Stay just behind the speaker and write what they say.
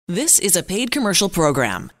This is a paid commercial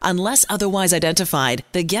program. Unless otherwise identified,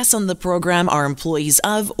 the guests on the program are employees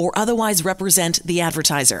of or otherwise represent the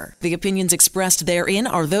advertiser. The opinions expressed therein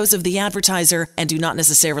are those of the advertiser and do not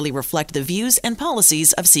necessarily reflect the views and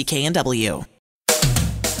policies of CKNW.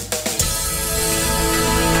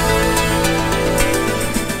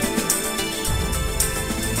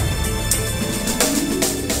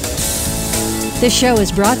 This show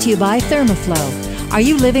is brought to you by Thermoflow. Are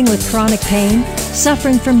you living with chronic pain,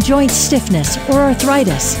 suffering from joint stiffness or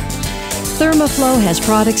arthritis? Thermoflow has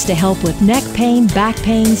products to help with neck pain, back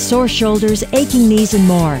pain, sore shoulders, aching knees, and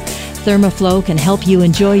more. Thermoflow can help you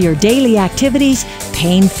enjoy your daily activities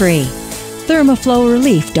pain-free.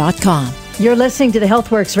 ThermoflowRelief.com. You're listening to the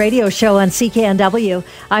HealthWorks radio show on CKNW.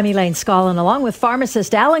 I'm Elaine Scollin, along with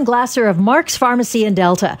pharmacist Alan Glasser of Mark's Pharmacy in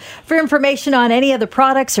Delta. For information on any of the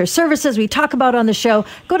products or services we talk about on the show,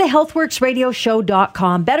 go to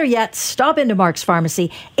healthworksradioshow.com. Better yet, stop into Mark's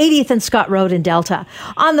Pharmacy, 80th and Scott Road in Delta.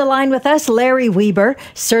 On the line with us, Larry Weber,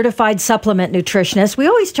 certified supplement nutritionist. We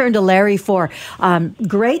always turn to Larry for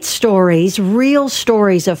great stories, real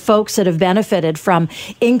stories of folks that have benefited from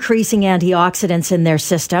increasing antioxidants in their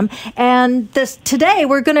system. And today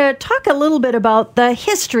we're going to talk a little bit about the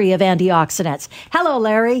history of antioxidants. Hello,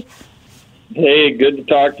 Larry. Hey, good to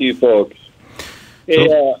talk to you folks. Hey,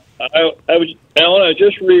 I was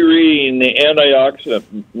just rereading The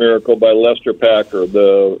Antioxidant Miracle by Lester Packer,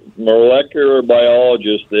 the molecular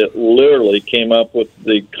biologist that literally came up with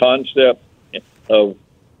the concept of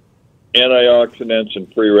antioxidants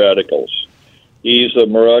and free radicals. He's a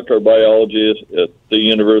molecular biologist at the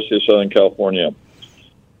University of Southern California.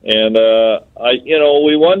 And,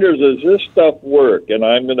 we wonder, does this stuff work? And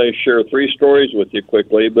I'm going to share 3 stories with you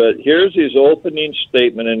quickly, but here's his opening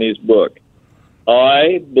statement in his book.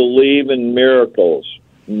 I believe in miracles,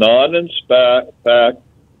 not in fact that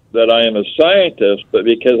I am a scientist, but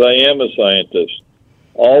because I am a scientist.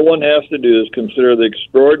 All one has to do is consider the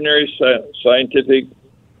extraordinary scientific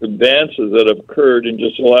advances that have occurred in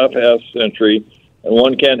just the last half century, and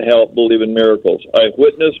one can't help believe in miracles. I've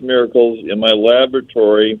witnessed miracles in my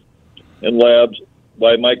laboratory and labs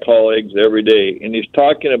by my colleagues every day. And he's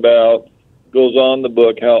talking about, goes on the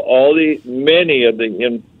book, how many of the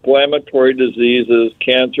inflammatory diseases,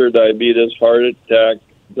 cancer, diabetes, heart attack,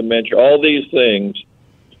 dementia, all these things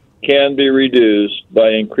can be reduced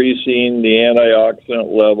by increasing the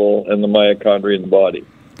antioxidant level in the mitochondria in the body.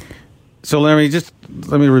 So let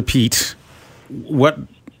me repeat what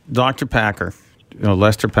Dr. Packer,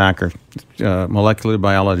 Lester Packer, molecular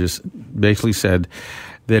biologist, basically said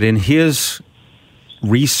that in his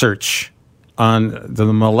research on the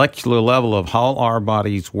molecular level of how our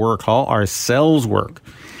bodies work, how our cells work,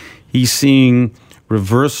 he's seeing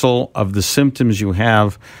reversal of the symptoms you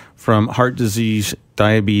have from heart disease,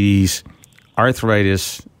 diabetes,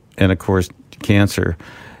 arthritis, and, of course, cancer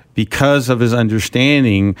because of his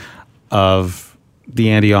understanding of the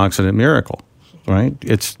antioxidant miracle, right?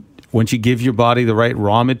 It's once you give your body the right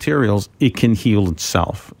raw materials, it can heal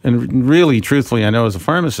itself. And really, truthfully, I know as a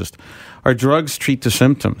pharmacist, our drugs treat the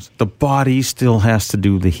symptoms. The body still has to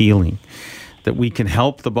do the healing, that we can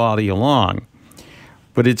help the body along.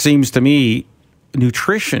 But it seems to me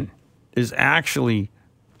nutrition is actually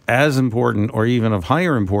as important or even of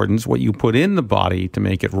higher importance what you put in the body to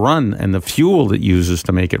make it run, and the fuel it uses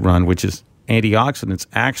to make it run, which is antioxidants,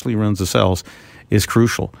 actually runs the cells, is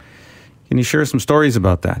crucial. Can you share some stories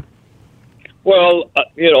about that? Well,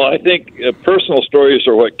 I think personal stories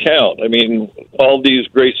are what count. I mean, all these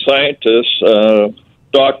great scientists,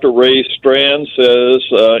 Dr. Ray Strand says,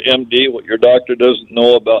 MD, what your doctor doesn't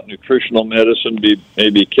know about nutritional medicine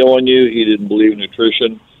may be killing you. He didn't believe in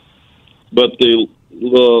nutrition. But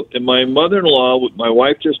and my mother-in-law, my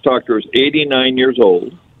wife just talked to her, is 89 years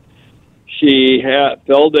old. She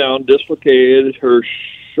fell down, dislocated her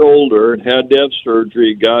shoulder, and had to have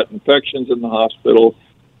surgery, got infections in the hospital,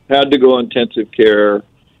 had to go intensive care,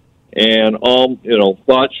 and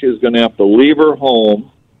thought she was going to have to leave her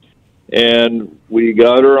home. And we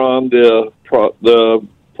got her on the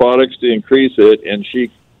products to increase it, and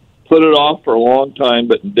she put it off for a long time,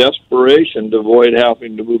 but in desperation to avoid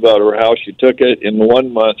having to move out of her house, she took it. In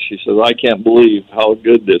 1 month, she says, I can't believe how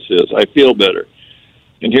good this is. I feel better.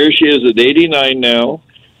 And here she is at 89 now.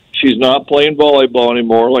 She's not playing volleyball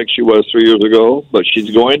anymore like she was 3 years ago, but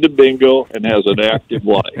she's going to bingo and has an active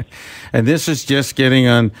life. And this is just getting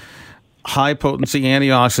on high-potency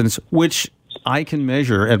antioxidants, which I can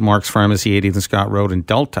measure at Mark's Pharmacy, 80th and Scott Road in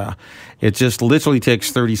Delta. It just literally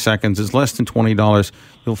takes 30 seconds. It's less than $20.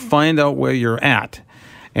 You'll find out where you're at.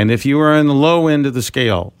 And if you are on the low end of the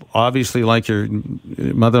scale, obviously like your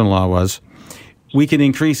mother-in-law was, we can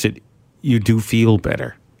increase it. You do feel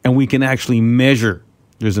better. and we can actually measure.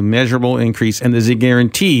 There's a measurable increase, and there's a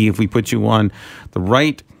guarantee if we put you on the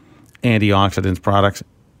right antioxidants products,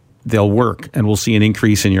 they'll work, and we'll see an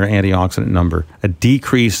increase in your antioxidant number, a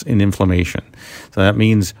decrease in inflammation. So that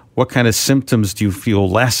means what kind of symptoms do you feel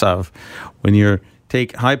less of? When you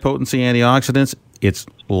take high-potency antioxidants, it's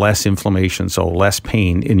less inflammation, so less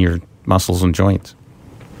pain in your muscles and joints.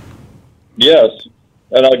 Yes,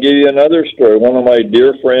 and I'll give you another story. One of my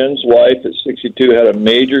dear friends' wife at 62 had a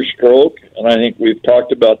major stroke, and I think we've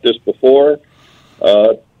talked about this before.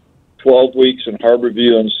 12 weeks in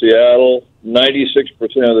Harborview in Seattle. 96%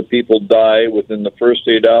 of the people die within the first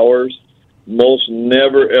 8 hours. Most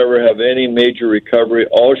never, ever have any major recovery.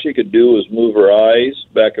 All she could do was move her eyes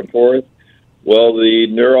back and forth. Well, the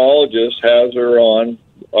neurologist has her on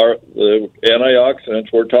the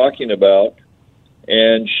antioxidants we're talking about,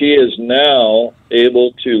 and she is now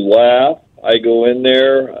able to laugh. I go in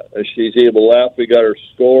there. She's able to laugh. We got her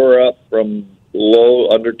score up from low,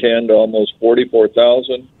 under 10, to almost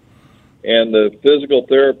 44,000. And the physical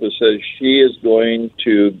therapist says she is going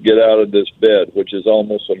to get out of this bed, which is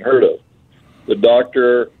almost unheard of.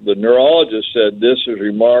 The neurologist said, this is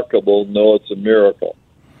remarkable. No, it's a miracle.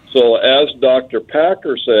 So as Dr.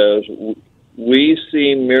 Packer says, we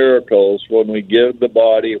see miracles when we give the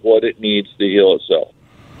body what it needs to heal itself.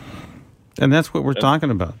 And that's what we're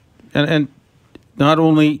talking about. And not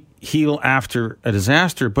only heal after a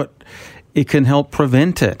disaster, but it can help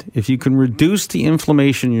prevent it if you can reduce the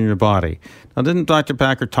inflammation in your body. Now, didn't Dr.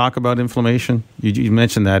 Packer talk about inflammation? You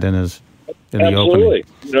mentioned that in the opening. Absolutely.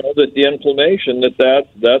 You know, that the inflammation,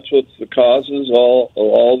 that's what causes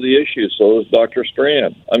all the issues. So is Dr.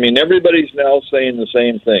 Strand. I mean, everybody's now saying the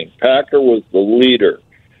same thing. Packer was the leader.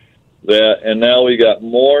 And now we got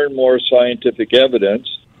more and more scientific evidence.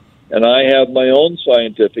 And I have my own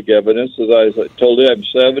scientific evidence. As I told you, I'm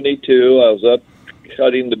 72. I was up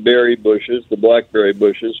cutting the berry bushes, the blackberry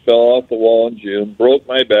bushes, fell off the wall in June, broke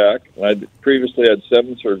my back. I previously had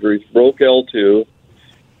 7 surgeries, broke L2,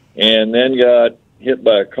 and then got hit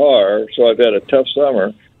by a car. So I've had a tough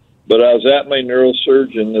summer. But I was at my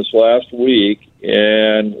neurosurgeon this last week,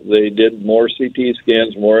 and they did more CT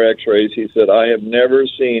scans, more x-rays. He said, I have never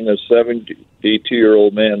seen a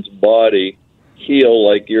 72-year-old man's body heal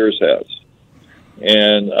like yours has.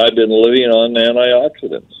 And I've been living on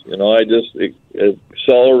antioxidants. You know, I just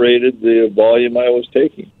accelerated the volume I was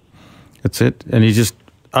taking. That's it. And you just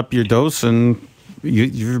up your dose, and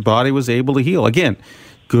your body was able to heal. Again,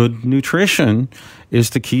 good nutrition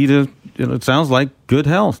is the key to, it sounds like, good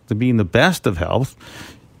health. To be in the best of health,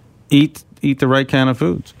 eat the right kind of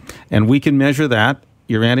foods. And we can measure that,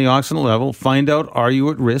 your antioxidant level, find out, are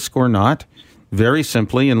you at risk or not? Very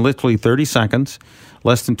simply, in literally 30 seconds,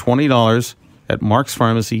 less than $20 at Mark's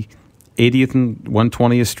Pharmacy, 80th and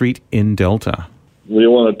 120th Street in Delta. We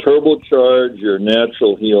want to turbocharge your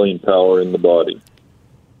natural healing power in the body.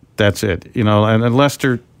 That's it. You know, and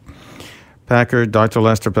Lester Packer, Dr.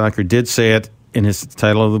 Lester Packer did say it in his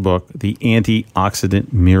title of the book, The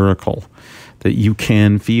Antioxidant Miracle, that you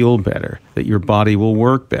can feel better, that your body will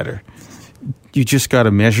work better. You just got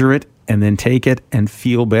to measure it and then take it and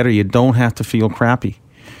feel better. You don't have to feel crappy.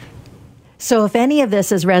 So if any of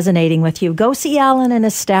this is resonating with you, go see Alan and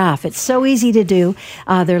his staff. It's so easy to do.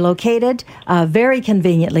 They're located very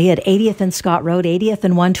conveniently at 80th and Scott Road, 80th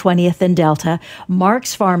and 120th in Delta,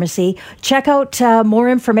 Mark's Pharmacy. Check out more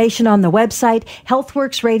information on the website,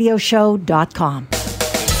 healthworksradioshow.com.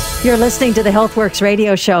 You're listening to the HealthWorks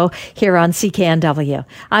radio show here on CKNW.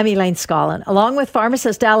 I'm Elaine Scollin, along with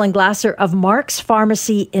pharmacist Alan Glasser of Mark's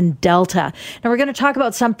Pharmacy in Delta. Now, we're going to talk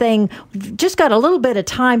about something, we've just got a little bit of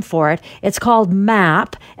time for it. It's called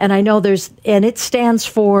MAP, and I know and it stands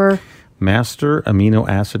for Master Amino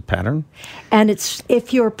Acid Pattern. And it's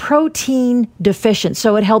if you're protein deficient,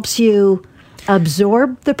 so it helps you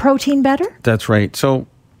absorb the protein better? That's right. So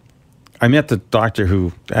I met the doctor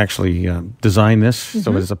who actually designed this,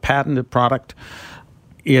 so it's a patented product.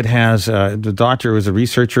 It has, the doctor was a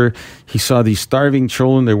researcher. He saw these starving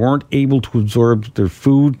children. They weren't able to absorb their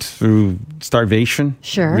food through starvation,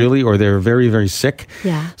 really, or they were very, very sick.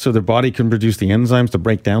 Yeah. So their body can produce the enzymes to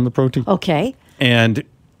break down the protein. Okay. And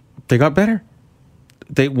they got better.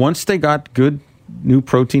 Once they got good new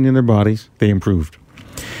protein in their bodies, they improved.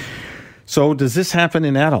 So does this happen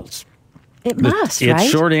in adults? It must, right?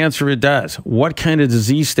 Short answer, it does. What kind of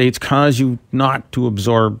disease states cause you not to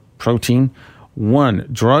absorb protein? 1,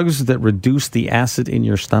 drugs that reduce the acid in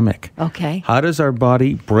your stomach. Okay. How does our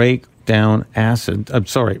body break down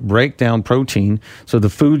protein? So the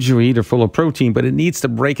foods you eat are full of protein, but it needs to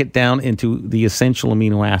break it down into the essential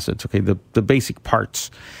amino acids, okay, the basic parts.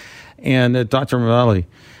 And Dr. Mavali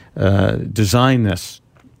designed this.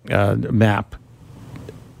 map,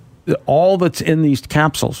 all that's in these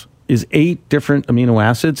capsules is 8 different amino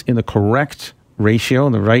acids in the correct ratio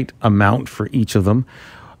and the right amount for each of them.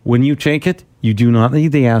 When you take it, you do not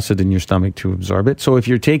need the acid in your stomach to absorb it. So if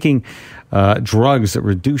you're taking drugs that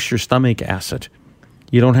reduce your stomach acid,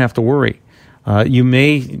 you don't have to worry. You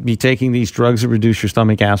may be taking these drugs that reduce your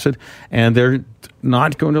stomach acid, and they're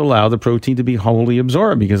not going to allow the protein to be wholly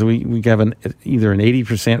absorbed because we have either an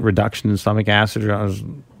 80% reduction in stomach acid or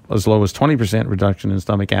as low as 20% reduction in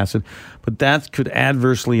stomach acid, but that could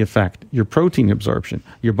adversely affect your protein absorption.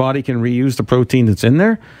 Your body can reuse the protein that's in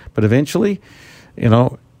there, but eventually,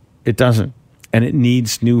 it doesn't. And it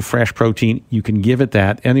needs new, fresh protein. You can give it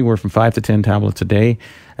that anywhere from 5 to 10 tablets a day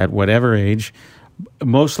at whatever age.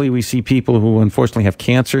 Mostly we see people who unfortunately have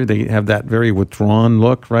cancer. They have that very withdrawn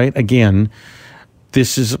look, right? Again,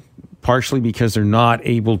 this is partially because they're not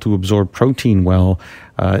able to absorb protein well.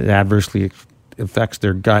 It adversely affects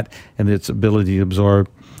their gut and its ability to absorb.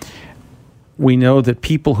 We know that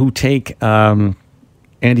people who take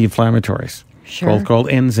anti-inflammatories, called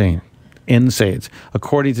NSAIDs,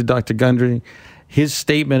 according to Dr. Gundry, his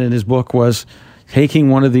statement in his book was taking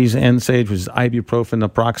one of these NSAIDs, which is ibuprofen,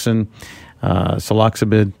 naproxen,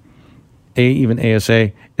 Saloxibid, even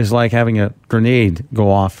ASA, is like having a grenade go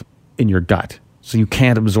off in your gut. So you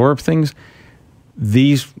can't absorb things.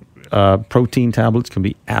 These protein tablets can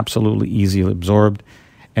be absolutely easily absorbed.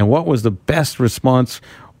 And what was the best response?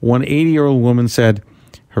 One 80-year-old woman said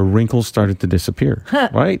her wrinkles started to disappear,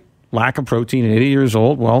 right? Lack of protein at 80 years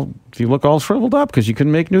old. Well, if you look all shriveled up because you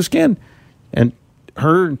couldn't make new skin. And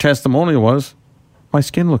her testimonial was, my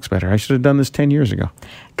skin looks better. I should have done this 10 years ago.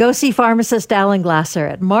 Go see pharmacist Alan Glasser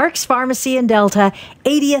at Mark's Pharmacy in Delta,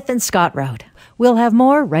 80th and Scott Road. We'll have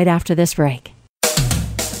more right after this break.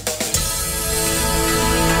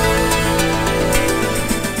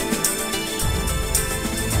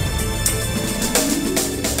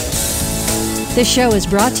 This show is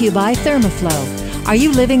brought to you by Thermoflow. Are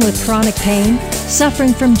you living with chronic pain,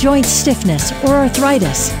 suffering from joint stiffness or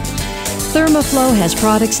arthritis? Thermoflow has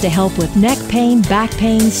products to help with neck pain, back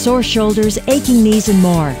pain, sore shoulders, aching knees, and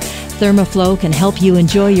more. Thermoflow can help you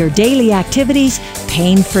enjoy your daily activities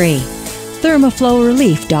pain-free.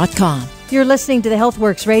 ThermoflowRelief.com. You're listening to the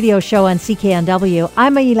HealthWorks radio show on CKNW.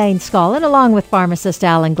 I'm Elaine Scollin, along with pharmacist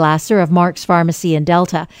Alan Glasser of Mark's Pharmacy in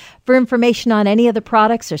Delta. For information on any of the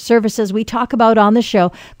products or services we talk about on the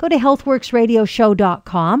show, go to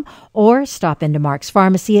healthworksradioshow.com or stop into Mark's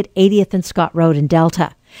Pharmacy at 80th and Scott Road in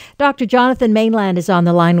Delta. Dr. Jonathan Mainland is on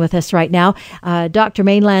the line with us right now. Dr.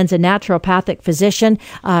 Mainland's a naturopathic physician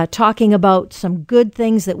talking about some good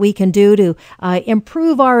things that we can do to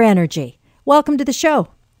improve our energy. Welcome to the show.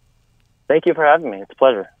 Thank you for having me. It's a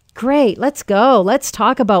pleasure. Great. Let's go. Let's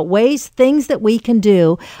talk about things that we can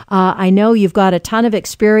do. I know you've got a ton of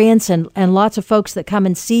experience and lots of folks that come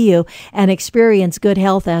and see you and experience good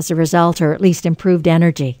health as a result, or at least improved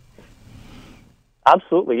energy.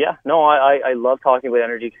 Absolutely, yeah. No, I love talking about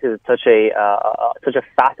energy because it's such a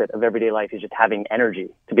facet of everyday life, is just having energy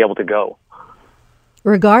to be able to go.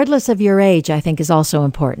 Regardless of your age, I think is also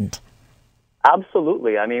important.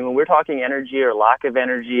 Absolutely. I mean, when we're talking energy or lack of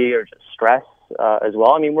energy or just stress as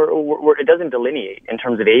well, I mean, it doesn't delineate in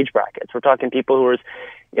terms of age brackets. We're talking people who are,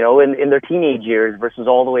 in their teenage years versus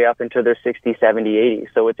all the way up into their 60, 70, 80.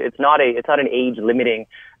 So it's not an age limiting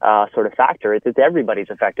sort of factor. It's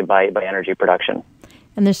everybody's affected by energy production.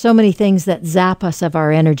 And there's so many things that zap us of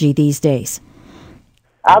our energy these days.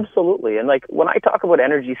 Absolutely. And like when I talk about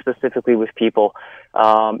energy specifically with people,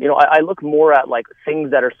 I look more at like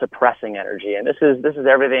things that are suppressing energy. And this is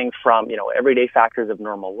everything from, everyday factors of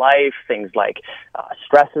normal life, things like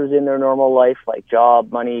stressors in their normal life, like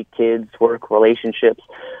job, money, kids, work, relationships,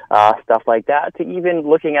 stuff like that, to even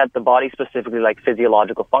looking at the body specifically like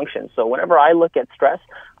physiological functions. So whenever I look at stress,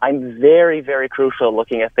 I'm very, very crucial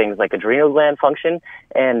looking at things like adrenal gland function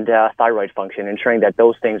and thyroid function, ensuring that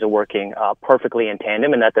those things are working perfectly in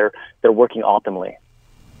tandem and that they're working optimally.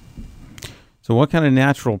 So what kind of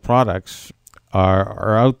natural products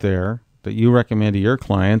are out there that you recommend to your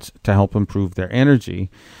clients to help improve their energy,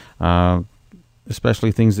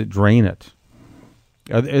 especially things that drain it?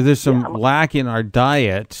 Are there some lack in our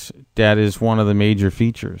diet that is one of the major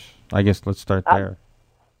features? I guess let's start there.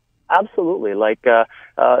 Absolutely. Like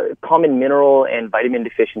common mineral and vitamin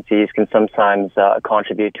deficiencies can sometimes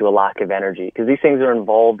contribute to a lack of energy because these things are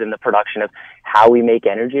involved in the production of how we make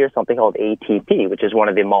energy, or something called ATP, which is one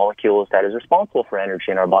of the molecules that is responsible for energy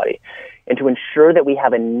in our body. And to ensure that we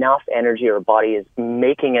have enough energy, our body is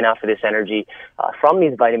making enough of this energy from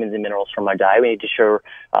these vitamins and minerals from our diet, we need to share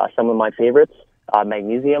some of my favorites: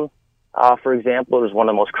 magnesium, for example, is one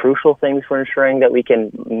of the most crucial things for ensuring that we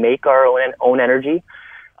can make our own energy.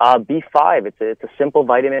 B5, it's a simple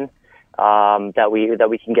vitamin that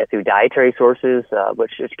we can get through dietary sources,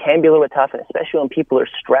 which can be a little bit tough, and especially when people are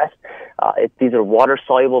stressed. These are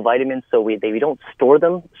water-soluble vitamins, so we don't store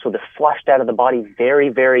them, so they're flushed out of the body very,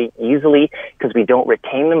 very easily because we don't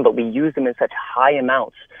retain them, but we use them in such high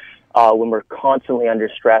amounts when we're constantly under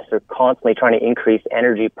stress or constantly trying to increase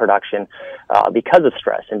energy production because of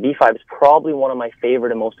stress. And B5 is probably one of my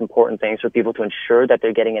favorite and most important things for people to ensure that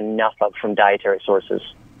they're getting enough of from dietary sources.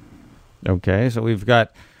 Okay, so we've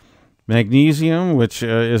got magnesium, which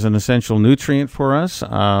is an essential nutrient for us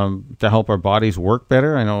to help our bodies work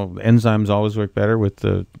better. I know enzymes always work better with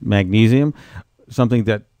the magnesium, something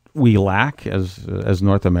that we lack as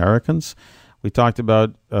North Americans. We talked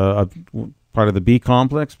about part of the B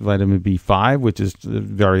complex, vitamin B5, which is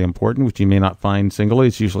very important, which you may not find singly.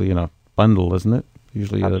 It's usually in a bundle, isn't it?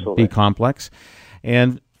 Usually Absolutely. A B complex.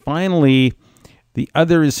 And finally, the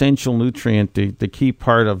other essential nutrient, the key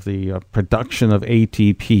part of the production of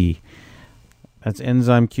ATP, that's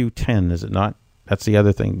enzyme Q10, is it not? That's the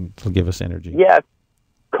other thing to give us energy. Yeah,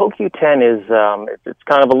 CoQ10 is it's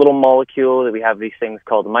kind of a little molecule that we have these things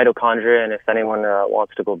called mitochondria, and if anyone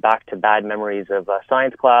wants to go back to bad memories of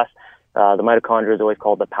science class, the mitochondria is always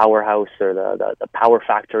called the powerhouse or the power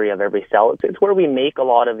factory of every cell. It's where we make a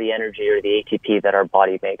lot of the energy or the ATP that our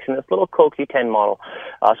body makes. And this little CoQ10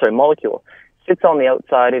 molecule sits on the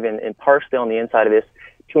outside of and partially on the inside of this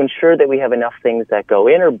to ensure that we have enough things that go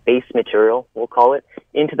in, or base material, we'll call it,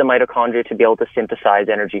 into the mitochondria to be able to synthesize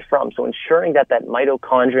energy from. So ensuring that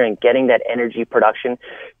mitochondria and getting that energy production,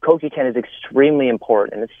 CoQ10 is extremely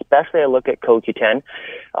important. And especially I look at CoQ10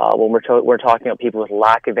 when we're talking about people with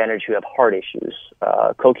lack of energy who have heart issues.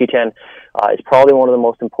 CoQ10 is probably one of the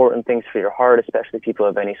most important things for your heart, especially people who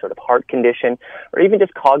have any sort of heart condition or even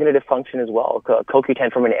just cognitive function as well.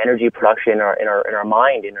 CoQ10 from an energy production in our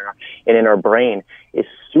mind, in our brain, is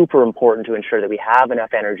super important to ensure that we have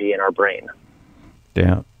enough energy in our brain.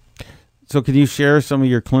 Yeah. So can you share some of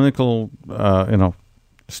your clinical,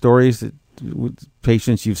 stories with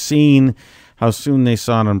patients you've seen, how soon they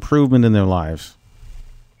saw an improvement in their lives?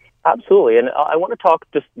 Absolutely. And I want to talk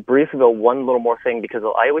just briefly about one little more thing, because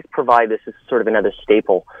I always provide this as sort of another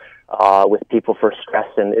staple with people for stress.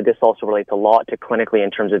 And this also relates a lot to clinically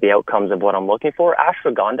in terms of the outcomes of what I'm looking for.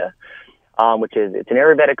 Ashwagandha, it's an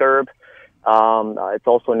Ayurvedic herb. It's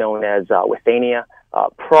also known as withania.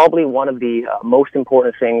 Probably one of the most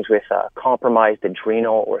important things with compromised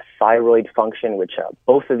adrenal or thyroid function, which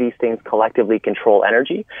both of these things collectively control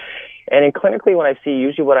energy. And in clinically, when I see,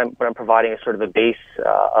 usually what I'm providing is sort of a base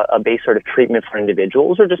sort of treatment for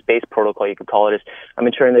individuals, or just base protocol, you could call it, is I'm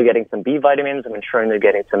ensuring they're getting some B vitamins, I'm ensuring they're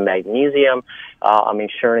getting some magnesium, I'm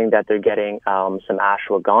ensuring that they're getting some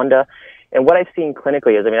ashwagandha. And what I've seen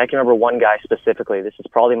clinically is, I can remember one guy specifically, this is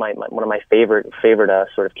probably one of my favorite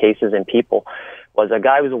sort of cases in people, was a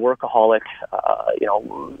guy who was a workaholic,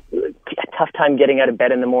 tough time getting out of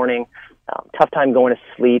bed in the morning, tough time going to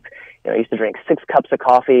sleep. He used to drink 6 cups of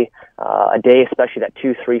coffee a day, especially that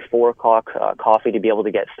 2, 3, 4 o'clock coffee to be able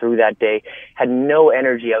to get through that day. Had no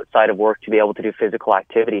energy outside of work to be able to do physical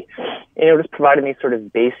activity. Just providing these sort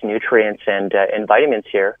of base nutrients and vitamins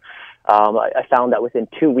here. I found that within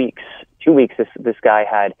 2 weeks, this guy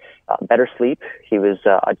had better sleep. He was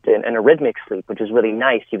in a rhythmic sleep, which was really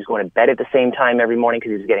nice. He was going to bed at the same time every morning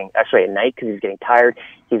because at night because he was getting tired.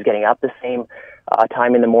 He was getting up the same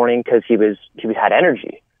time in the morning because he had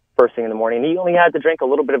energy first thing in the morning. He only had to drink a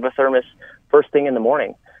little bit of a thermos first thing in the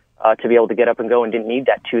morning to be able to get up and go, and didn't need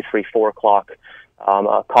that 2, 3, 4 o'clock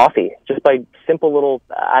coffee, just by simple little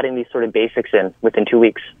adding these sort of basics in within 2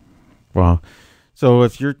 weeks. Wow. So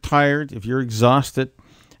if you're tired, if you're exhausted,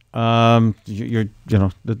 the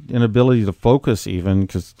inability to focus, even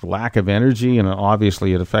because the lack of energy, and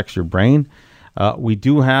obviously it affects your brain, we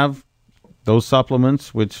do have those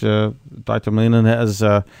supplements, which Dr. Malin has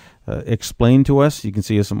explained to us. You can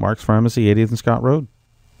see us at Mark's Pharmacy, 80th and Scott Road.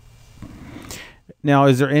 Now,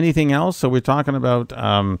 is there anything else? So we're talking about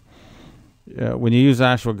when you use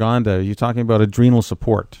ashwagandha, you're talking about adrenal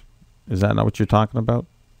support. Is that not what you're talking about?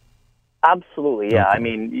 Absolutely, yeah.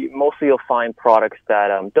 Okay. Mostly you'll find products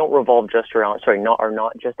that don't revolve just around,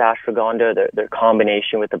 not just ashwagandha. They're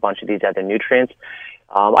combination with a bunch of these other nutrients.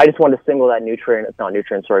 I just wanted to single that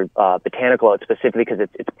botanical out specifically because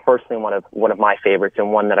it's personally one of my favorites,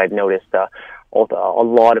 and one that I've noticed a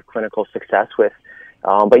lot of clinical success with.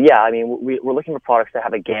 But yeah, we're looking for products that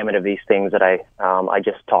have a gamut of these things that I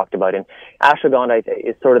just talked about. And ashwagandha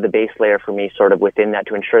is sort of the base layer for me, sort of within that,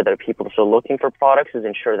 to ensure that if people are still looking for products, is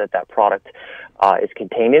ensure that product is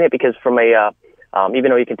contained in it. Because from a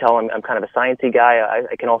Even though you can tell I'm kind of a sciencey guy,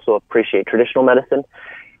 I can also appreciate traditional medicine.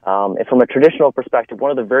 And from a traditional perspective,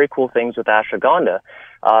 one of the very cool things with ashwagandha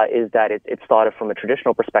is that it's thought of from a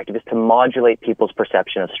traditional perspective is to modulate people's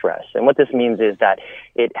perception of stress. And what this means is that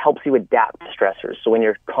it helps you adapt to stressors. So when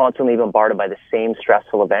you're constantly bombarded by the same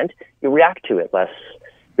stressful event, you react to it less,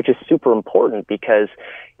 which is super important because,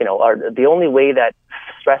 the only way that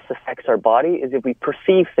stress affects our body is if we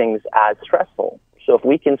perceive things as stressful. So if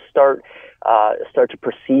we can start to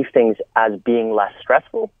perceive things as being less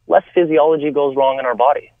stressful, less physiology goes wrong in our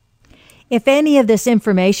body. If any of this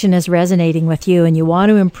information is resonating with you and you want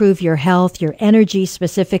to improve your health, your energy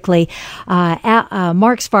specifically,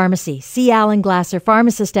 Mark's Pharmacy. See Alan Glasser,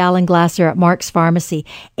 pharmacist Alan Glasser at Mark's Pharmacy,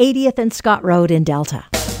 80th and Scott Road in Delta.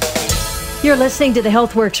 You're listening to the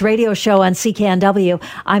HealthWorks radio show on CKNW.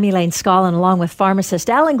 I'm Elaine Scollin, along with pharmacist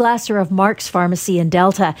Alan Glasser of Mark's Pharmacy in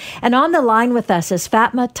Delta. And on the line with us is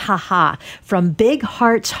Fatma Taha from Big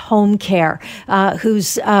Hearts Home Care,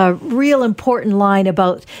 whose real important line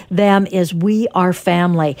about them is "We are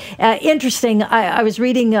family." Interesting, I was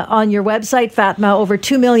reading on your website, Fatma, over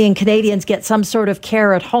 2 million Canadians get some sort of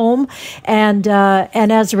care at home. And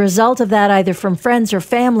as a result of that, either from friends or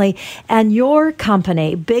family, and your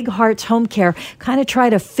company, Big Hearts Home Care, kind of try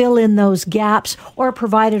to fill in those gaps or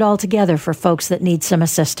provide it all together for folks that need some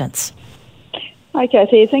assistance. Hi,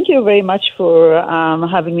 Kathy. Thank you very much for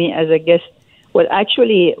having me as a guest. Well,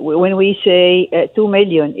 actually, when we say 2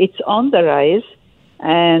 million, it's on the rise.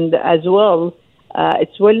 And as well,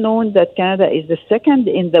 it's well known that Canada is the second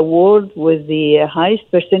in the world with the highest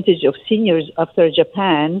percentage of seniors after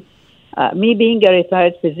Japan. Me being a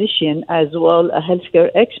retired physician, as well a healthcare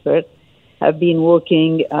expert, have been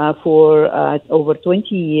working for over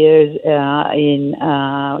 20 years in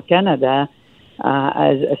Canada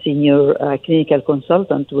as a senior clinical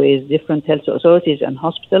consultant with different health authorities and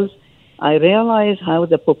hospitals. I realize how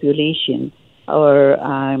the population, our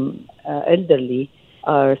elderly,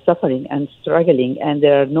 are suffering and struggling, and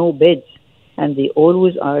there are no beds, and they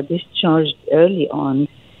always are discharged early on,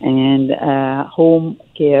 and home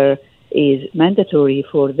care is mandatory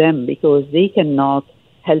for them because they cannot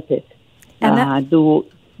help it. And do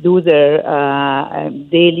their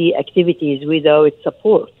daily activities without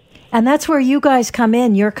support. And that's where you guys come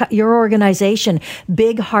in, your organization,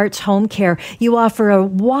 Big Hearts Home Care. You offer a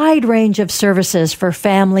wide range of services for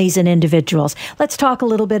families and individuals. Let's talk a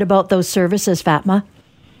little bit about those services, Fatma.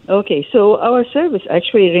 Okay, so our service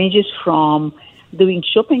actually ranges from doing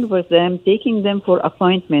shopping with them, taking them for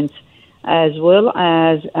appointments, as well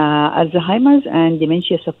as Alzheimer's and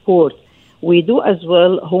dementia support. We do as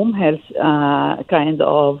well home health kind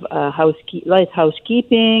of light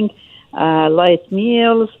housekeeping, light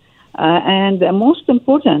meals, and most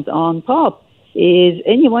important on top is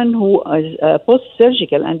anyone who is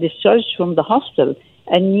post-surgical and discharged from the hospital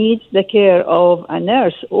and needs the care of a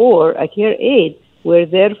nurse or a care aide. We're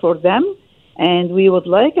there for them, and we would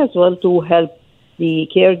like as well to help the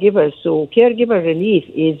caregivers. So caregiver relief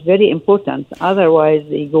is very important. Otherwise,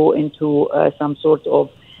 they go into some sort of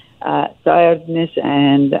tiredness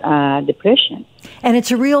and depression. And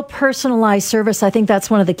it's a real personalized service. I think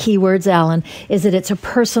that's one of the key words, Alan, is that it's a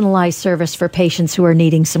personalized service for patients who are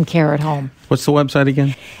needing some care at home. What's the website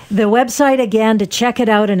again? The website, again, to check it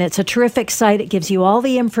out, and it's a terrific site. It gives you all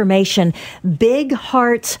the information,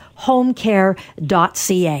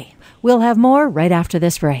 bigheartshomecare.ca. We'll have more right after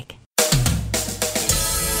this break.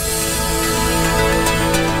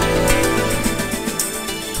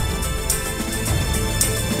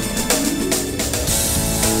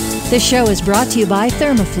 This show is brought to you by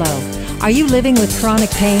Thermoflow. Are you living with chronic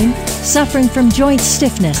pain, suffering from joint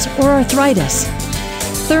stiffness or arthritis?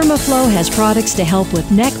 Thermoflow has products to help with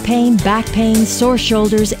neck pain, back pain, sore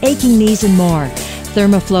shoulders, aching knees, and more.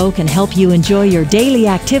 Thermoflow can help you enjoy your daily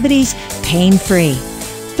activities pain-free.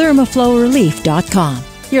 Thermoflowrelief.com.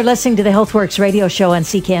 You're listening to the HealthWorks radio show on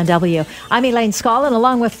CKNW. I'm Elaine Scollin,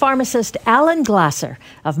 along with pharmacist Alan Glasser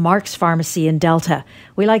of Mark's Pharmacy in Delta.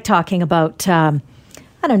 We like talking about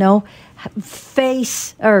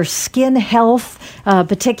face or skin health.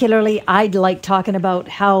 Particularly, I'd like talking about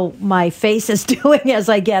how my face is doing as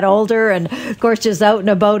I get older and, of course, just out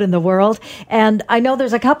and about in the world. And I know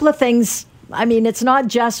there's a couple of things. I mean, it's not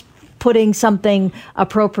just putting something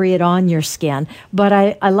appropriate on your skin, but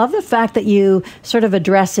I love the fact that you sort of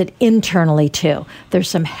address it internally, too. There's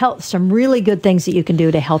some really good things that you can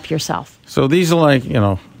do to help yourself. So these are like,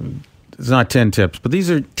 it's not 10 tips, but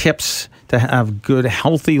these are tips to have good,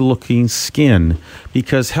 healthy-looking skin,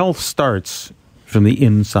 because health starts from the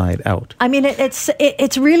inside out. I mean,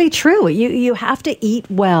 it's really true. You have to eat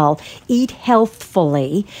well, eat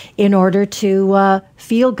healthfully in order to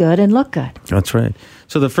feel good and look good. That's right.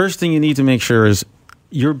 So the first thing you need to make sure is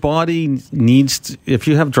your body needs, if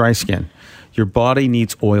you have dry skin, your body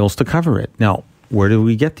needs oils to cover it. Now, where do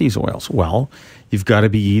we get these oils? Well, you've got to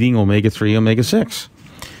be eating omega-3, omega-6.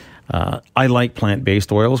 I like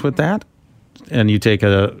plant-based oils with that. And you take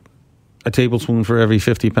a tablespoon for every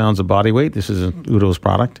 50 pounds of body weight. This is an Udo's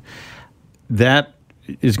product. That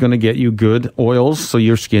is going to get you good oils so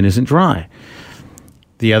your skin isn't dry.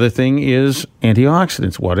 The other thing is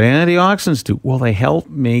antioxidants. What do antioxidants do? Well, they help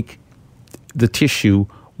make the tissue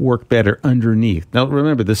work better underneath. Now,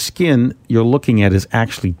 remember, the skin you're looking at is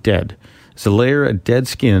actually dead. It's a layer of dead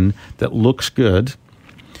skin that looks good.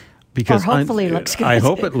 Because or hopefully looks good. I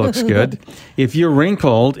hope it looks good. If you're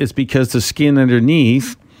wrinkled, it's because the skin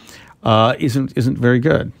underneath isn't very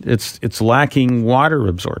good. It's lacking water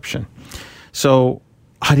absorption. So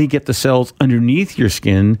how do you get the cells underneath your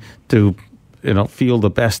skin to feel the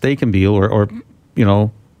best they can be, or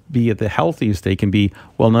be at the healthiest they can be?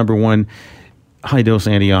 Well, number one, high dose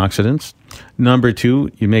antioxidants. Number two,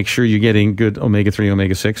 you make sure you're getting good omega-3,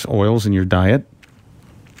 omega-6 oils in your diet.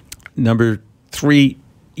 Number three,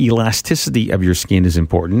 elasticity of your skin is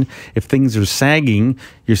important. If things are sagging,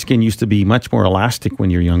 your skin used to be much more elastic when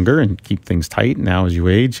you're younger and keep things tight. Now, as you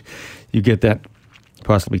age, you get that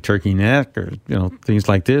possibly turkey neck or things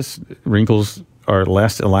like this. Wrinkles are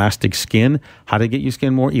less elastic skin. How to get your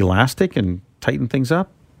skin more elastic and tighten things up?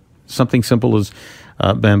 Something simple as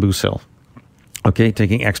bamboo sil. Okay,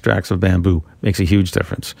 taking extracts of bamboo makes a huge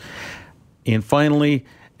difference. And finally,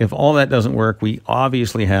 if all that doesn't work, we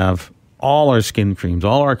obviously have all our skin creams,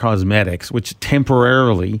 all our cosmetics, which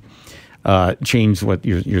temporarily change what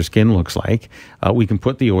your skin looks like. We can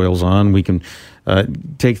put the oils on. We can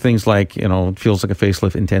take things like, it feels like a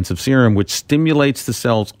facelift intensive serum, which stimulates the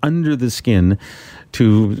cells under the skin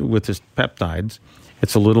with this peptides.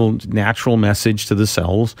 It's a little natural message to the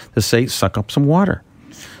cells to say, suck up some water.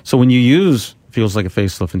 So when you use feels like a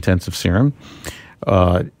facelift intensive serum,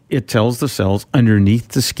 it tells the cells underneath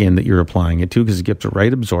the skin that you're applying it to, because it gets it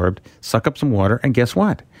right absorbed, suck up some water, and guess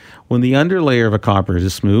what? When the underlayer of a carpet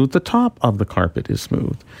is smooth, the top of the carpet is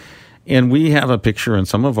smooth. And we have a picture in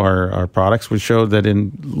some of our products which show that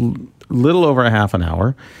in little over a half an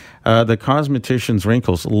hour, the cosmetician's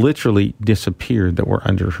wrinkles literally disappeared that were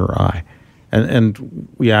under her eye. And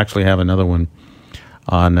we actually have another one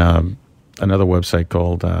on another website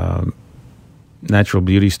called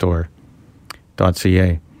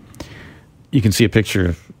naturalbeautystore.ca. You can see a picture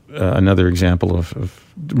of another example of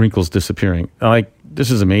wrinkles disappearing. This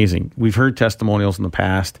is amazing. We've heard testimonials in the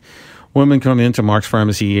past. Women come into Mark's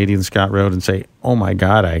Pharmacy, 80th and Scott Road, and say, oh my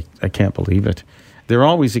God, I can't believe it. They're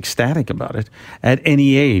always ecstatic about it at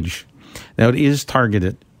any age. Now, it is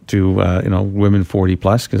targeted to women 40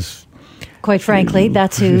 plus, because quite frankly,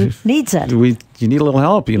 that's who needs it. You need a little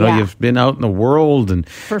help. You've been out in the world and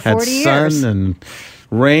for 40 years. Sun and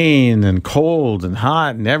rain and cold and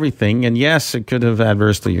hot and everything. And yes, it could have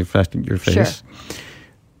adversely affected your face. Sure.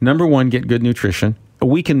 Number one, get good nutrition.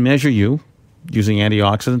 We can measure you using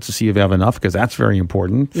antioxidants to see if you have enough, because that's very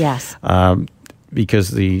important. Yes. Because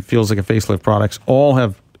the Feels Like a Facelift products all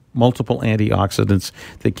have multiple antioxidants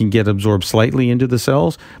that can get absorbed slightly into the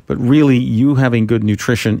cells, but really you having good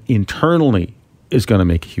nutrition internally is going to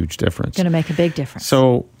make a huge difference. Going to make a big difference.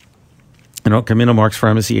 So, come into Mark's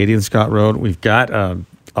Pharmacy, 80th and Scott Road. We've got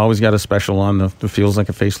always got a special on the Feels Like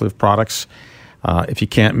a Facelift products. If you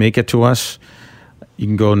can't make it to us, you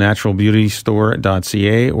can go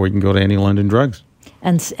naturalbeautystore.ca, or you can go to any London Drugs.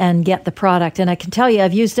 And get the product. And I can tell you,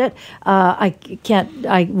 I've used it. I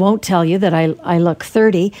won't tell you that I look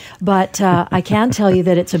 30, but I can tell you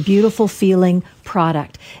that it's a beautiful feeling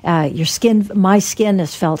product. My skin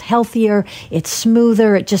has felt healthier. It's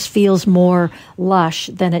smoother. It just feels more lush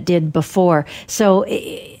than it did before. So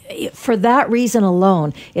for that reason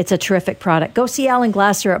alone, it's a terrific product. Go see Alan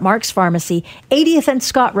Glasser at Mark's Pharmacy, 80th and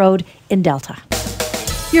Scott Road in Delta.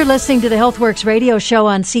 You're listening to the HealthWorks radio show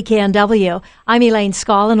on CKNW. I'm Elaine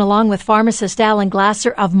Scollin, along with pharmacist Alan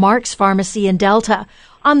Glasser of Mark's Pharmacy in Delta.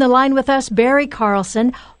 On the line with us, Barry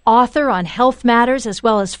Carlson, author on health matters as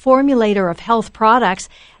well as formulator of health products.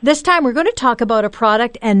 This time we're going to talk about a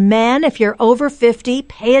product, and man, if you're over 50,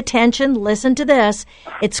 pay attention, listen to this.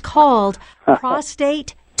 It's called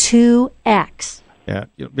Prostate 2X. Yeah,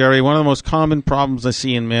 Barry, one of the most common problems I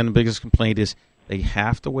see in men, the biggest complaint is they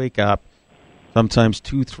have to wake up sometimes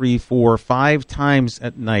 2, 3, 4, 5 times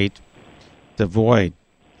at night to void.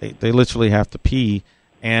 They literally have to pee.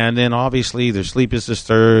 And then obviously their sleep is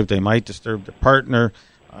disturbed. They might disturb their partner.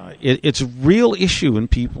 It's a real issue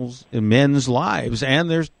in men's lives and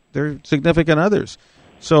their significant others.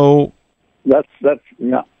 So that's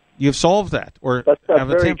yeah. You've solved that, or that's have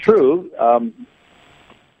very attempted. True.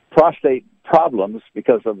 Prostate problems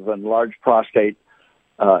because of enlarged prostate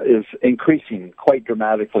is increasing quite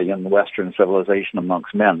dramatically in Western civilization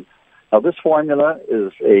amongst men. Now, this formula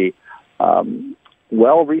is a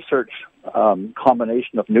well-researched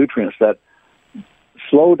combination of nutrients that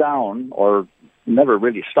slow down, or never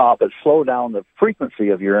really stop, but slow down the frequency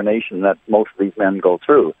of urination that most of these men go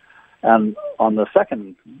through. And on the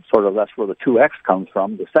second, that's where the 2X comes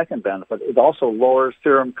from, the second benefit, it also lowers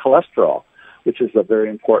serum cholesterol, which is a very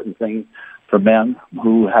important thing for men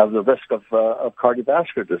who have the risk of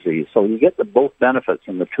cardiovascular disease. So you get both benefits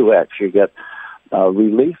in the 2X. You get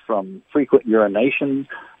relief from frequent urination,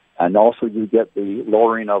 and also you get the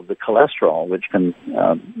lowering of the cholesterol, which can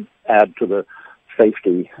add to the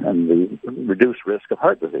safety and the reduced risk of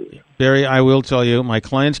heart disease. Barry, I will tell you, my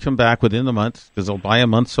clients come back within the month because they'll buy a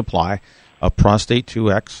month's supply of Prostate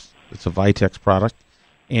 2X. It's a Vitex product.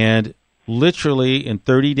 And literally in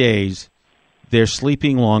 30 days, they're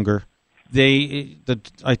sleeping longer.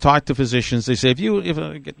 I talk to physicians. They say if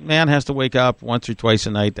a man has to wake up once or twice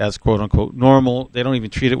a night, that's quote unquote normal. They don't even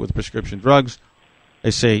treat it with prescription drugs.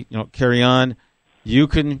 They say, carry on. You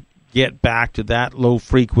can get back to that low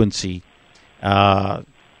frequency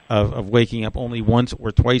of waking up only once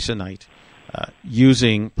or twice a night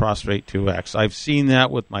using Prostate 2X. I've seen that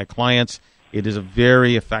with my clients. It is a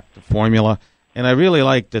very effective formula. And I really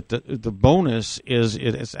like that the bonus is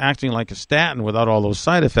it's acting like a statin without all those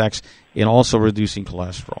side effects and also reducing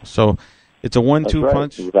cholesterol. So it's a 1-2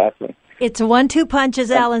 punch. Exactly. It's a 1-2 punch,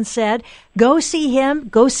 as Alan said. Go see him.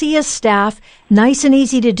 Go see his staff. Nice and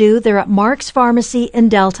easy to do. They're at Mark's Pharmacy in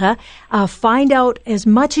Delta. Find out as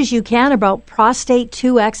much as you can about Prostate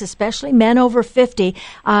 2X, especially men over 50.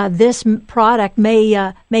 This product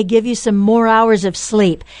may give you some more hours of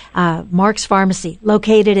sleep. Mark's Pharmacy,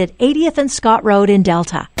 located at 80th and Scott Road in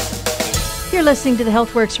Delta. You're listening to the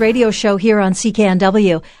HealthWorks radio show here on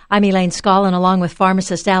CKNW. I'm Elaine Scollin, along with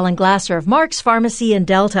pharmacist Alan Glasser of Mark's Pharmacy in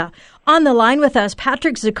Delta. On the line with us,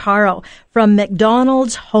 Patrick Zaccaro from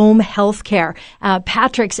McDonald's Home Healthcare.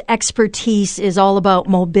 Patrick's expertise is all about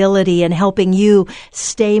mobility and helping you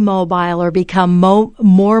stay mobile or become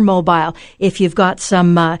more mobile if you've got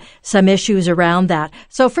some issues around that.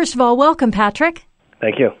 So first of all, welcome, Patrick.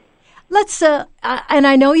 Thank you. Let's and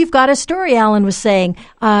I know you've got a story, Alan was saying,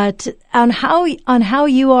 on how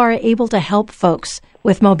you are able to help folks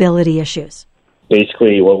with mobility issues.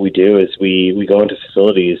 Basically, what we do is we go into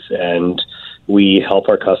facilities and we help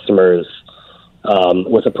our customers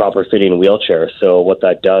with a proper fitting wheelchair. So what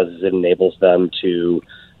that does is it enables them to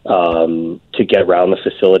get around the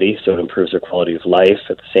facility, so it improves their quality of life.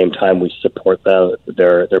 At the same time, we support their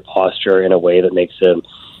posture in a way that makes them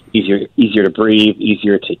easier to breathe,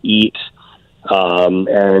 easier to eat,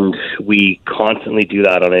 and we constantly do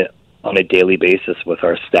that on a daily basis with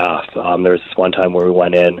our staff. There's this one time where we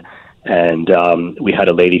went in and we had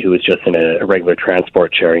a lady who was just in a regular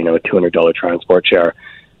transport chair, a $200 transport chair.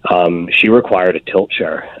 She required a tilt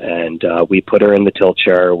chair, and we put her in the tilt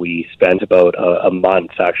chair. We spent about a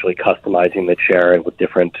month actually customizing the chair and with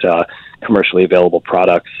different commercially available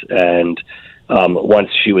products. And once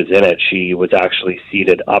she was in it, she was actually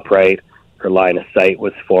seated upright. Her line of sight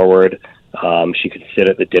was forward. She could sit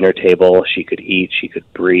at the dinner table. She could eat. She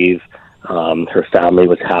could breathe. Her family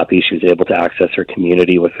was happy. She was able to access her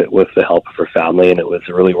community with the help of her family, and it was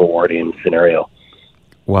a really rewarding scenario.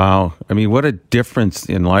 Wow. I mean, what a difference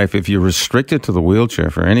in life if you're restricted to the wheelchair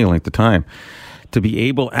for any length of time, to be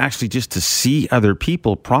able actually just to see other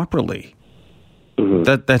people properly. Mm-hmm.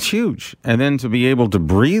 That's huge. And then to be able to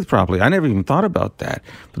breathe properly. I never even thought about that.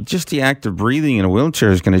 But just the act of breathing in a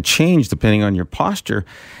wheelchair is going to change depending on your posture.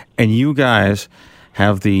 And you guys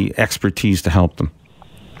have the expertise to help them.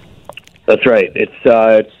 That's right. It's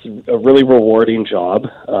a really rewarding job.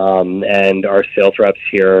 And our sales reps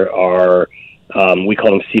here are, we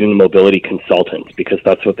call them seating and mobility consultants, because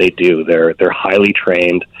that's what they do. They're highly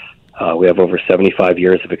trained. We have over 75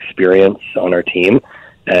 years of experience on our team.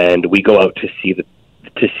 And we go out to see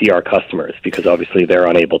our customers because obviously they're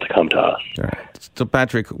unable to come to us. All right. So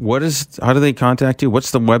Patrick, how do they contact you?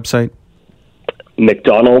 What's the website?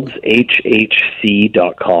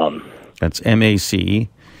 McDonald'shhc.com. That's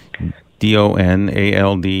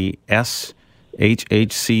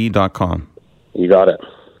McDonald'shhc.com. You got it.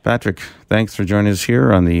 Patrick, thanks for joining us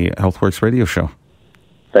here on the HealthWorks radio show.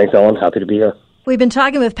 Thanks, Ellen. Happy to be here. We've been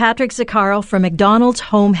talking with Patrick Zaccaro from McDonald's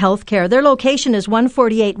Home Healthcare. Their location is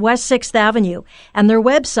 148 West 6th Avenue. And their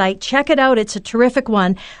website, check it out. It's a terrific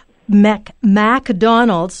one.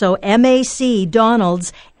 MacDonald's, so M-A-C,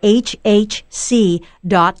 Donald's, HHC.com.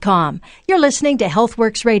 You're listening to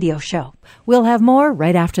HealthWorks Radio Show. We'll have more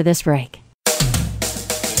right after this break.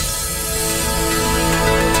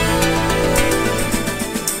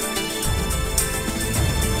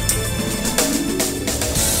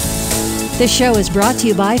 This show is brought to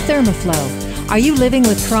you by Thermoflow. Are you living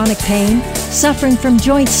with chronic pain, suffering from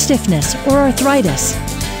joint stiffness or arthritis?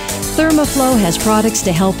 Thermoflow has products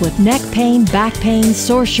to help with neck pain, back pain,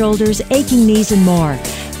 sore shoulders, aching knees, and more.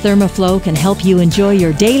 Thermoflow can help you enjoy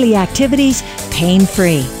your daily activities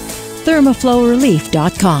pain-free.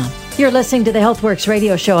 ThermoflowRelief.com. You're listening to the HealthWorks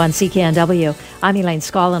Radio Show on CKNW. I'm Elaine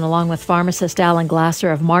Scollin, along with pharmacist Alan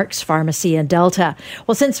Glasser of Mark's Pharmacy in Delta.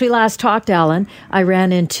 Well, since we last talked, Alan, I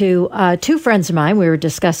ran into two friends of mine. We were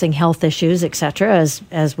discussing health issues, etc.,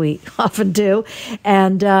 as we often do,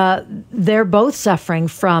 and they're both suffering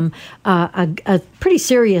from a pretty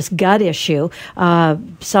serious gut issue.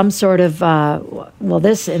 Some sort of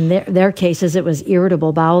this in their cases, it was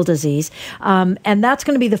irritable bowel disease, and that's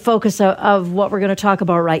going to be the focus of what we're going to talk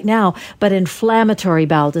about right now. But inflammatory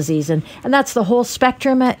bowel disease, and that's the whole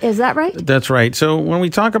spectrum. Is that right? That's right. So when we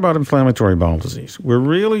talk about inflammatory bowel disease, we're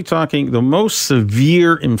really talking the most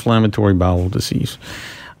severe inflammatory bowel disease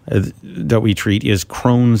that we treat is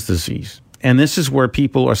Crohn's disease. And this is where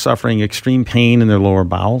people are suffering extreme pain in their lower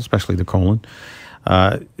bowel, especially the colon.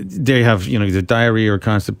 They have, either diarrhea or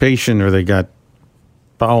constipation, or they got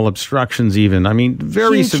bowel obstructions even. I mean,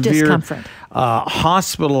 very huge severe discomfort.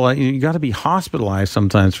 You got to be hospitalized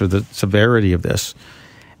sometimes for the severity of this.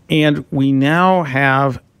 And we now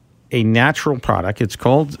have a natural product. It's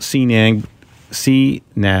called CNAG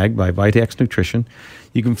by Vitex Nutrition.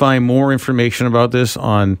 You can find more information about this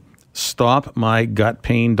on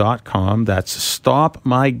stopmygutpain.com. That's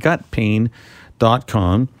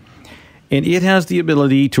stopmygutpain.com. And it has the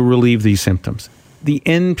ability to relieve these symptoms. The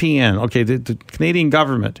NPN, the Canadian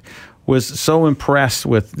government was so impressed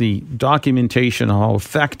with the documentation of how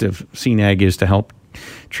effective CNAG is to help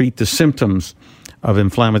treat the symptoms of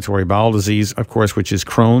inflammatory bowel disease, of course, which is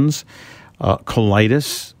Crohn's,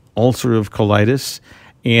 colitis, ulcerative colitis,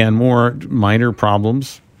 and more minor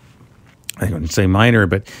problems. I wouldn't say minor,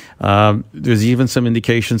 but there's even some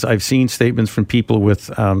indications. I've seen statements from people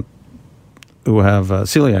with who have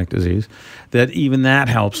celiac disease that even that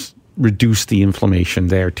helps reduce the inflammation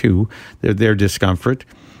there too, their discomfort.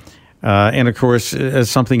 And of course,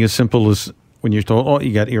 as something as simple as when you're told,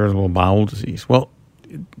 you got irritable bowel disease. Well,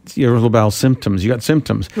 it's irritable bowel symptoms. You got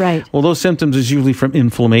symptoms. Right. Well, those symptoms is usually from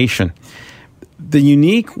inflammation. The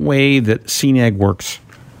unique way that CNAG works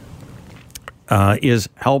is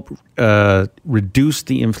help reduce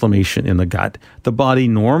the inflammation in the gut. The body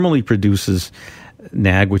normally produces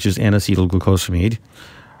NAG, which is N-acetylglucosamine.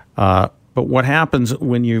 But what happens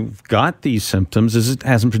when you've got these symptoms is it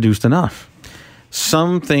hasn't produced enough.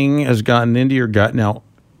 Something has gotten into your gut. Now,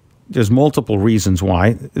 there's multiple reasons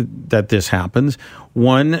why that this happens.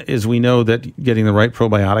 One is we know that getting the right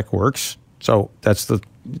probiotic works. So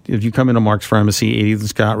if you come into Mark's Pharmacy, 80th and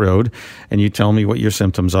Scott Road, and you tell me what your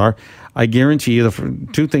symptoms are, I guarantee you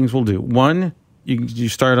two things will do. One, you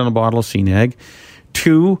start on a bottle of CNAG.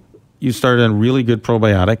 Two, you start on a really good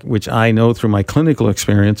probiotic, which I know through my clinical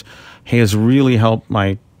experience has really helped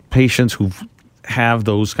my patients who have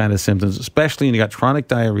those kind of symptoms, especially when you got chronic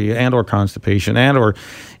diarrhea and or constipation and or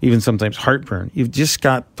even sometimes heartburn. You've just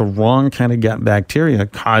got the wrong kind of gut bacteria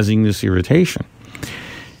causing this irritation.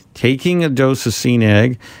 Taking a dose of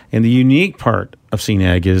CNAG, and the unique part of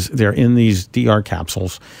CNAG is they're in these DR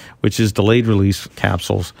capsules, which is delayed release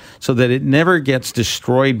capsules, so that it never gets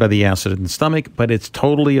destroyed by the acid in the stomach, but it's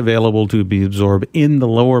totally available to be absorbed in the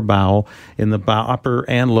lower bowel, in the upper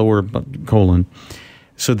and lower colon.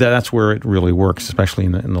 So that's where it really works, especially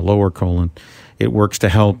in the lower colon. It works to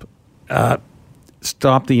help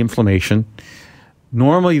stop the inflammation.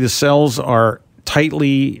 Normally, the cells are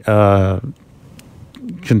tightly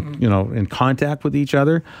in contact with each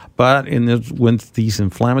other, but with these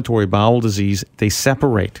inflammatory bowel disease, they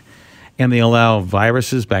separate, and they allow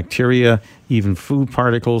viruses, bacteria, even food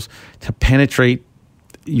particles to penetrate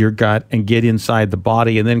your gut and get inside the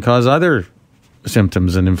body, and then cause other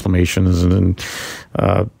symptoms and inflammations. And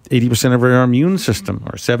 80% of our immune system,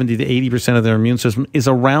 or 70 to 80% of their immune system, is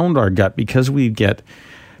around our gut because we get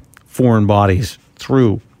foreign bodies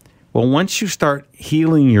through. Well, once you start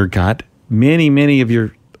healing your gut, many of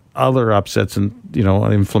your other upsets and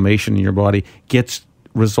inflammation in your body gets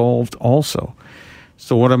resolved also.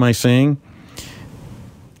 So what am I saying?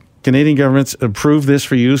 Canadian government's approved this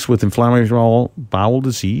for use with inflammatory bowel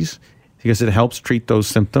disease because it helps treat those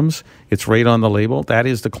symptoms. It's right on the label. That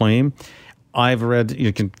is the claim. I've read,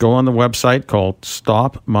 you can go on the website called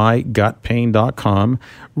stopmygutpain.com,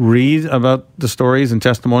 read about the stories and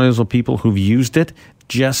testimonials of people who've used it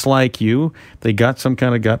just like you. They got some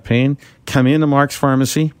kind of gut pain. Come into Mark's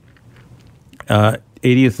Pharmacy,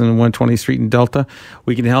 80th and 120th Street in Delta.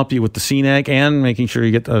 We can help you with the CNAG and making sure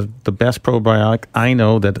you get the best probiotic. I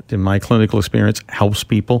know that in my clinical experience helps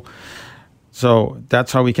people. So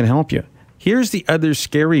that's how we can help you. Here's the other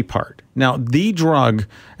scary part. Now, the drug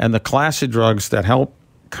and the class of drugs that help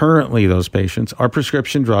currently those patients are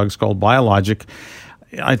prescription drugs called biologic.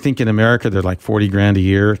 I think in America they're like $40,000 a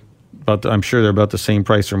year, but I'm sure they're about the same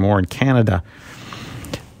price or more in Canada.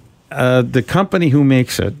 The company who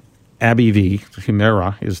makes it, AbbVie,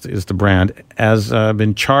 Humira is the brand, has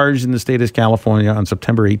been charged in the state of California on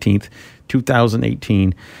September 18th,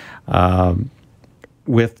 2018,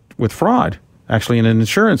 with fraud, actually an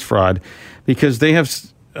insurance fraud, because they have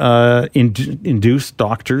induced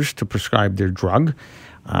doctors to prescribe their drug,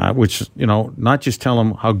 which, not just tell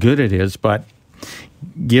them how good it is, but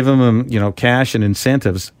give them, cash and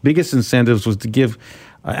incentives. Biggest incentives was to give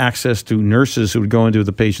access to nurses who would go into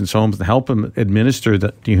the patient's homes and help them administer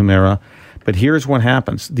the Humira. But here's what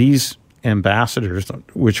happens. These ambassadors,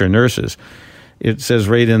 which are nurses, it says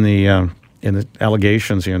right in the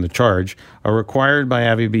allegations here in the charge, are required by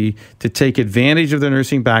AbbVie to take advantage of their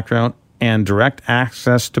nursing background and direct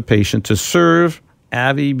access to patients to serve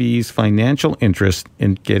AbbVie's financial interest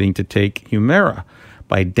in getting to take Humira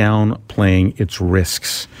by downplaying its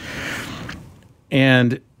risks.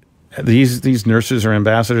 And these nurses or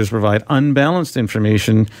ambassadors provide unbalanced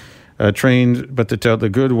information, trained but to tell the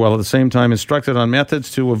good, while at the same time instructed on methods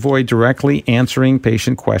to avoid directly answering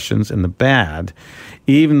patient questions in the bad,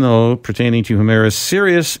 even though pertaining to Humira's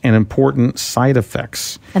serious and important side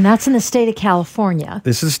effects. And that's in the state of California.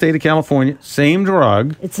 This is the state of California. Same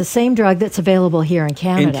drug. It's the same drug that's available here in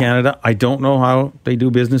Canada. In Canada. I don't know how they do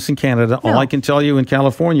business in Canada. No. All I can tell you, in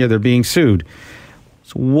California, they're being sued.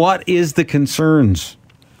 So what is the concerns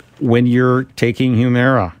when you're taking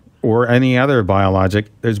Humira or any other biologic?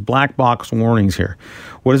 There's black box warnings here.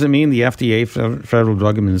 What does it mean? The FDA, Federal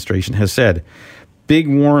Drug Administration, has said, big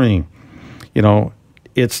warning,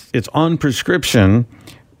 it's on prescription,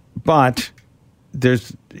 but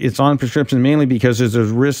it's on prescription mainly because there's a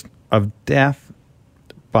risk of death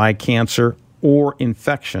by cancer or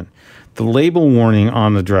infection. The label warning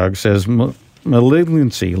on the drug says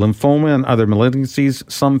malignancy, lymphoma, and other malignancies,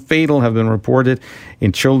 some fatal, have been reported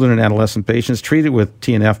in children and adolescent patients treated with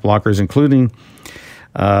TNF blockers, including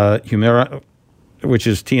Humira, which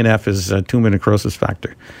is TNF is a tumor necrosis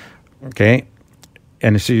factor. Okay,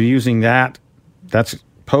 and so you're using that. That's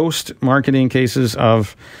post-marketing cases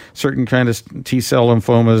of certain kind of T-cell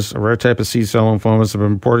lymphomas, a rare type of C-cell lymphomas, have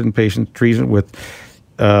been reported in patient treatment with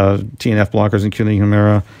TNF blockers, including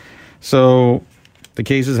Humira. So the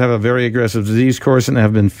cases have a very aggressive disease course and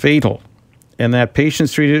have been fatal. And that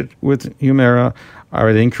patients treated with Humira are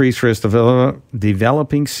at increased risk of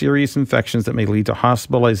developing serious infections that may lead to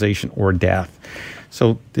hospitalization or death.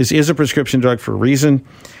 So this is a prescription drug for a reason.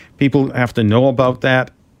 People have to know about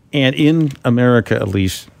that. And in America, at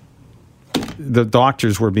least, the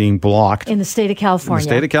doctors were being blocked. In the state of California. In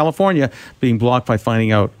the state of California, being blocked by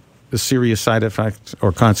finding out the serious side effects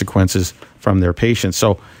or consequences from their patients.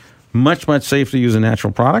 So much, much safer to use a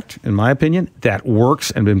natural product, in my opinion, that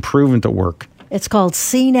works and been proven to work. It's called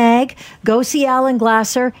CNAG. Go see Alan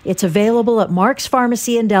Glasser. It's available at Mark's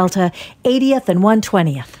Pharmacy in Delta, 80th and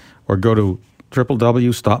 120th. Or go to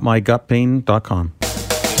www.stopmygutpain.com.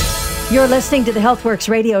 You're listening to the HealthWorks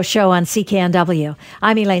radio show on CKNW.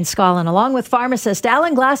 I'm Elaine Scollin, along with pharmacist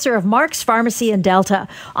Alan Glasser of Mark's Pharmacy in Delta.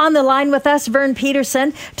 On the line with us, Vern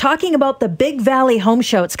Peterson, talking about the Big Valley Home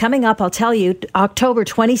Show. It's coming up, I'll tell you, October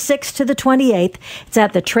 26th to the 28th. It's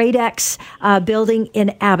at the TradeX building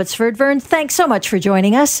in Abbotsford. Vern, thanks so much for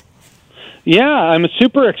joining us. Yeah, I'm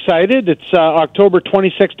super excited. It's October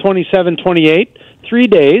 26, 27, 28. 3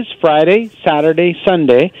 days, Friday, Saturday,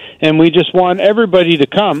 Sunday, and we just want everybody to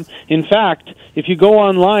come. In fact, if you go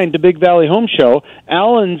online to Big Valley Home Show,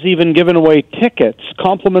 Alan's even given away tickets,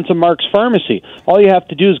 compliments of Mark's Pharmacy. All you have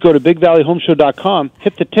to do is go to BigValleyHomeshow.com,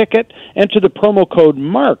 hit the ticket, enter the promo code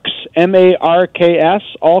MARKS, M-A-R-K-S,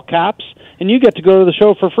 all caps, and you get to go to the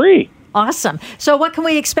show for free. Awesome. So what can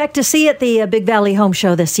we expect to see at the Big Valley Home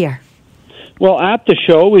Show this year? Well, at the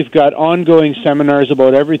show, we've got ongoing seminars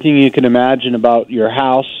about everything you can imagine about your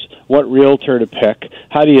house, what realtor to pick,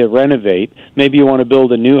 how do you renovate, maybe you want to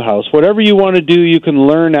build a new house. Whatever you want to do, you can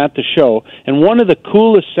learn at the show. And one of the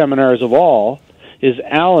coolest seminars of all is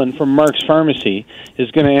Alan from Mark's Pharmacy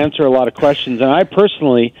is going to answer a lot of questions. And I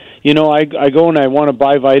personally, I go and I want to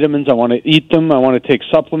buy vitamins. I want to eat them. I want to take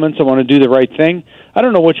supplements. I want to do the right thing. I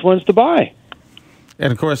don't know which ones to buy.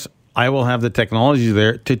 And, of course, I will have the technology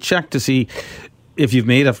there to check to see if you've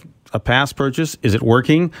made a past purchase, is it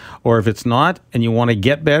working? Or if it's not and you want to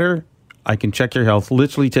get better, I can check your health.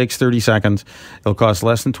 Literally takes 30 seconds. It'll cost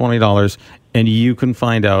less than $20, and you can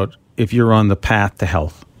find out if you're on the path to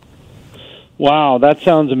health. Wow, that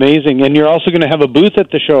sounds amazing. And you're also going to have a booth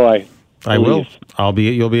at the show, I will.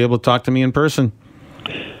 You'll be able to talk to me in person.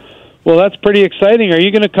 Well, that's pretty exciting. Are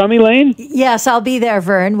you going to come, Elaine? Yes, I'll be there,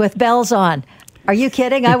 Vern, with bells on. Are you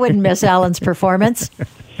kidding? I wouldn't miss Alan's performance.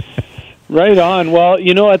 Right on. Well,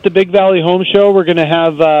 at the Big Valley Home Show, we're going to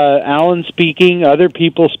have Alan speaking, other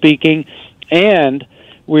people speaking, and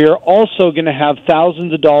we are also going to have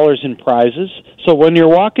thousands of dollars in prizes. So when you're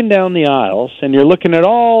walking down the aisles and you're looking at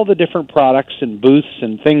all the different products and booths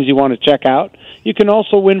and things you want to check out, you can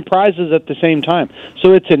also win prizes at the same time.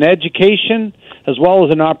 So it's an education as well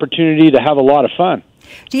as an opportunity to have a lot of fun.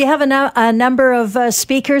 Do you have a number of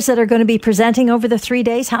speakers that are going to be presenting over the 3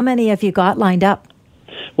 days? How many have you got lined up?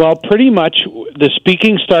 Well, pretty much the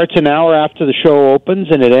speaking starts an hour after the show opens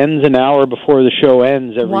and it ends an hour before the show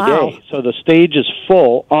ends every day. So the stage is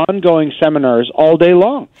full, ongoing seminars all day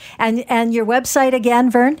long. And your website again,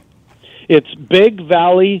 Vern? It's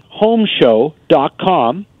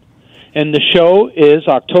BigValleyHomeshow.com, and the show is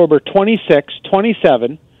October 26,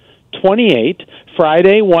 27, 28,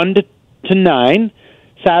 Friday 1 to 9,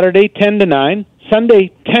 Saturday 10 to 9,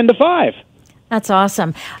 Sunday 10 to 5. That's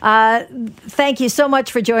awesome. Thank you so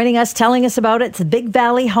much for joining us, telling us about it. It's the Big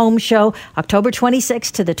Valley Home Show, October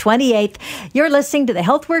 26th to the 28th. You're listening to the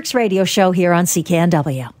HealthWorks Radio Show here on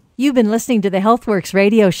CKNW. You've been listening to the HealthWorks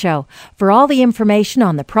Radio Show. For all the information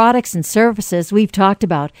on the products and services we've talked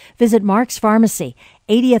about, visit Mark's Pharmacy,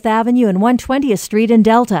 80th Avenue and 120th Street in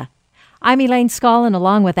Delta. I'm Elaine Scollin,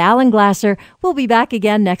 along with Alan Glasser. We'll be back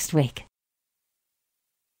again next week.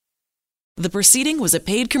 The proceeding was a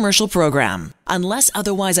paid commercial program. Unless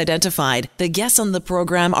otherwise identified, the guests on the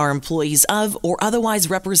program are employees of or otherwise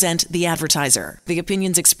represent the advertiser. The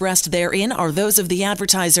opinions expressed therein are those of the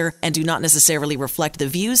advertiser and do not necessarily reflect the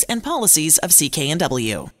views and policies of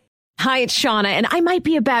CKNW. Hi, it's Shauna, and I might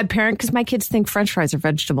be a bad parent because my kids think French fries are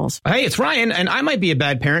vegetables. Hey, it's Ryan, and I might be a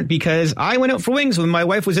bad parent because I went out for wings when my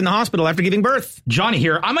wife was in the hospital after giving birth. Johnny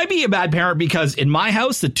here. I might be a bad parent because in my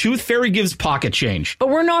house, the tooth fairy gives pocket change. But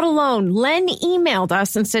we're not alone. Len emailed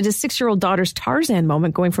us and said his 6-year-old daughter's Tarzan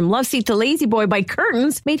moment going from love seat to lazy boy by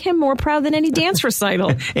curtains made him more proud than any dance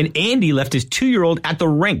recital. And Andy left his 2-year-old at the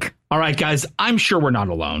rink. All right, guys, I'm sure we're not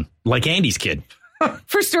alone. Like Andy's kid.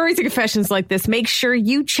 For stories and confessions like this, make sure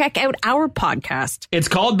you check out our podcast. It's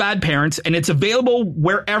called Bad Parents, and it's available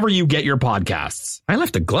wherever you get your podcasts. I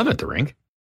left a glove at the rink.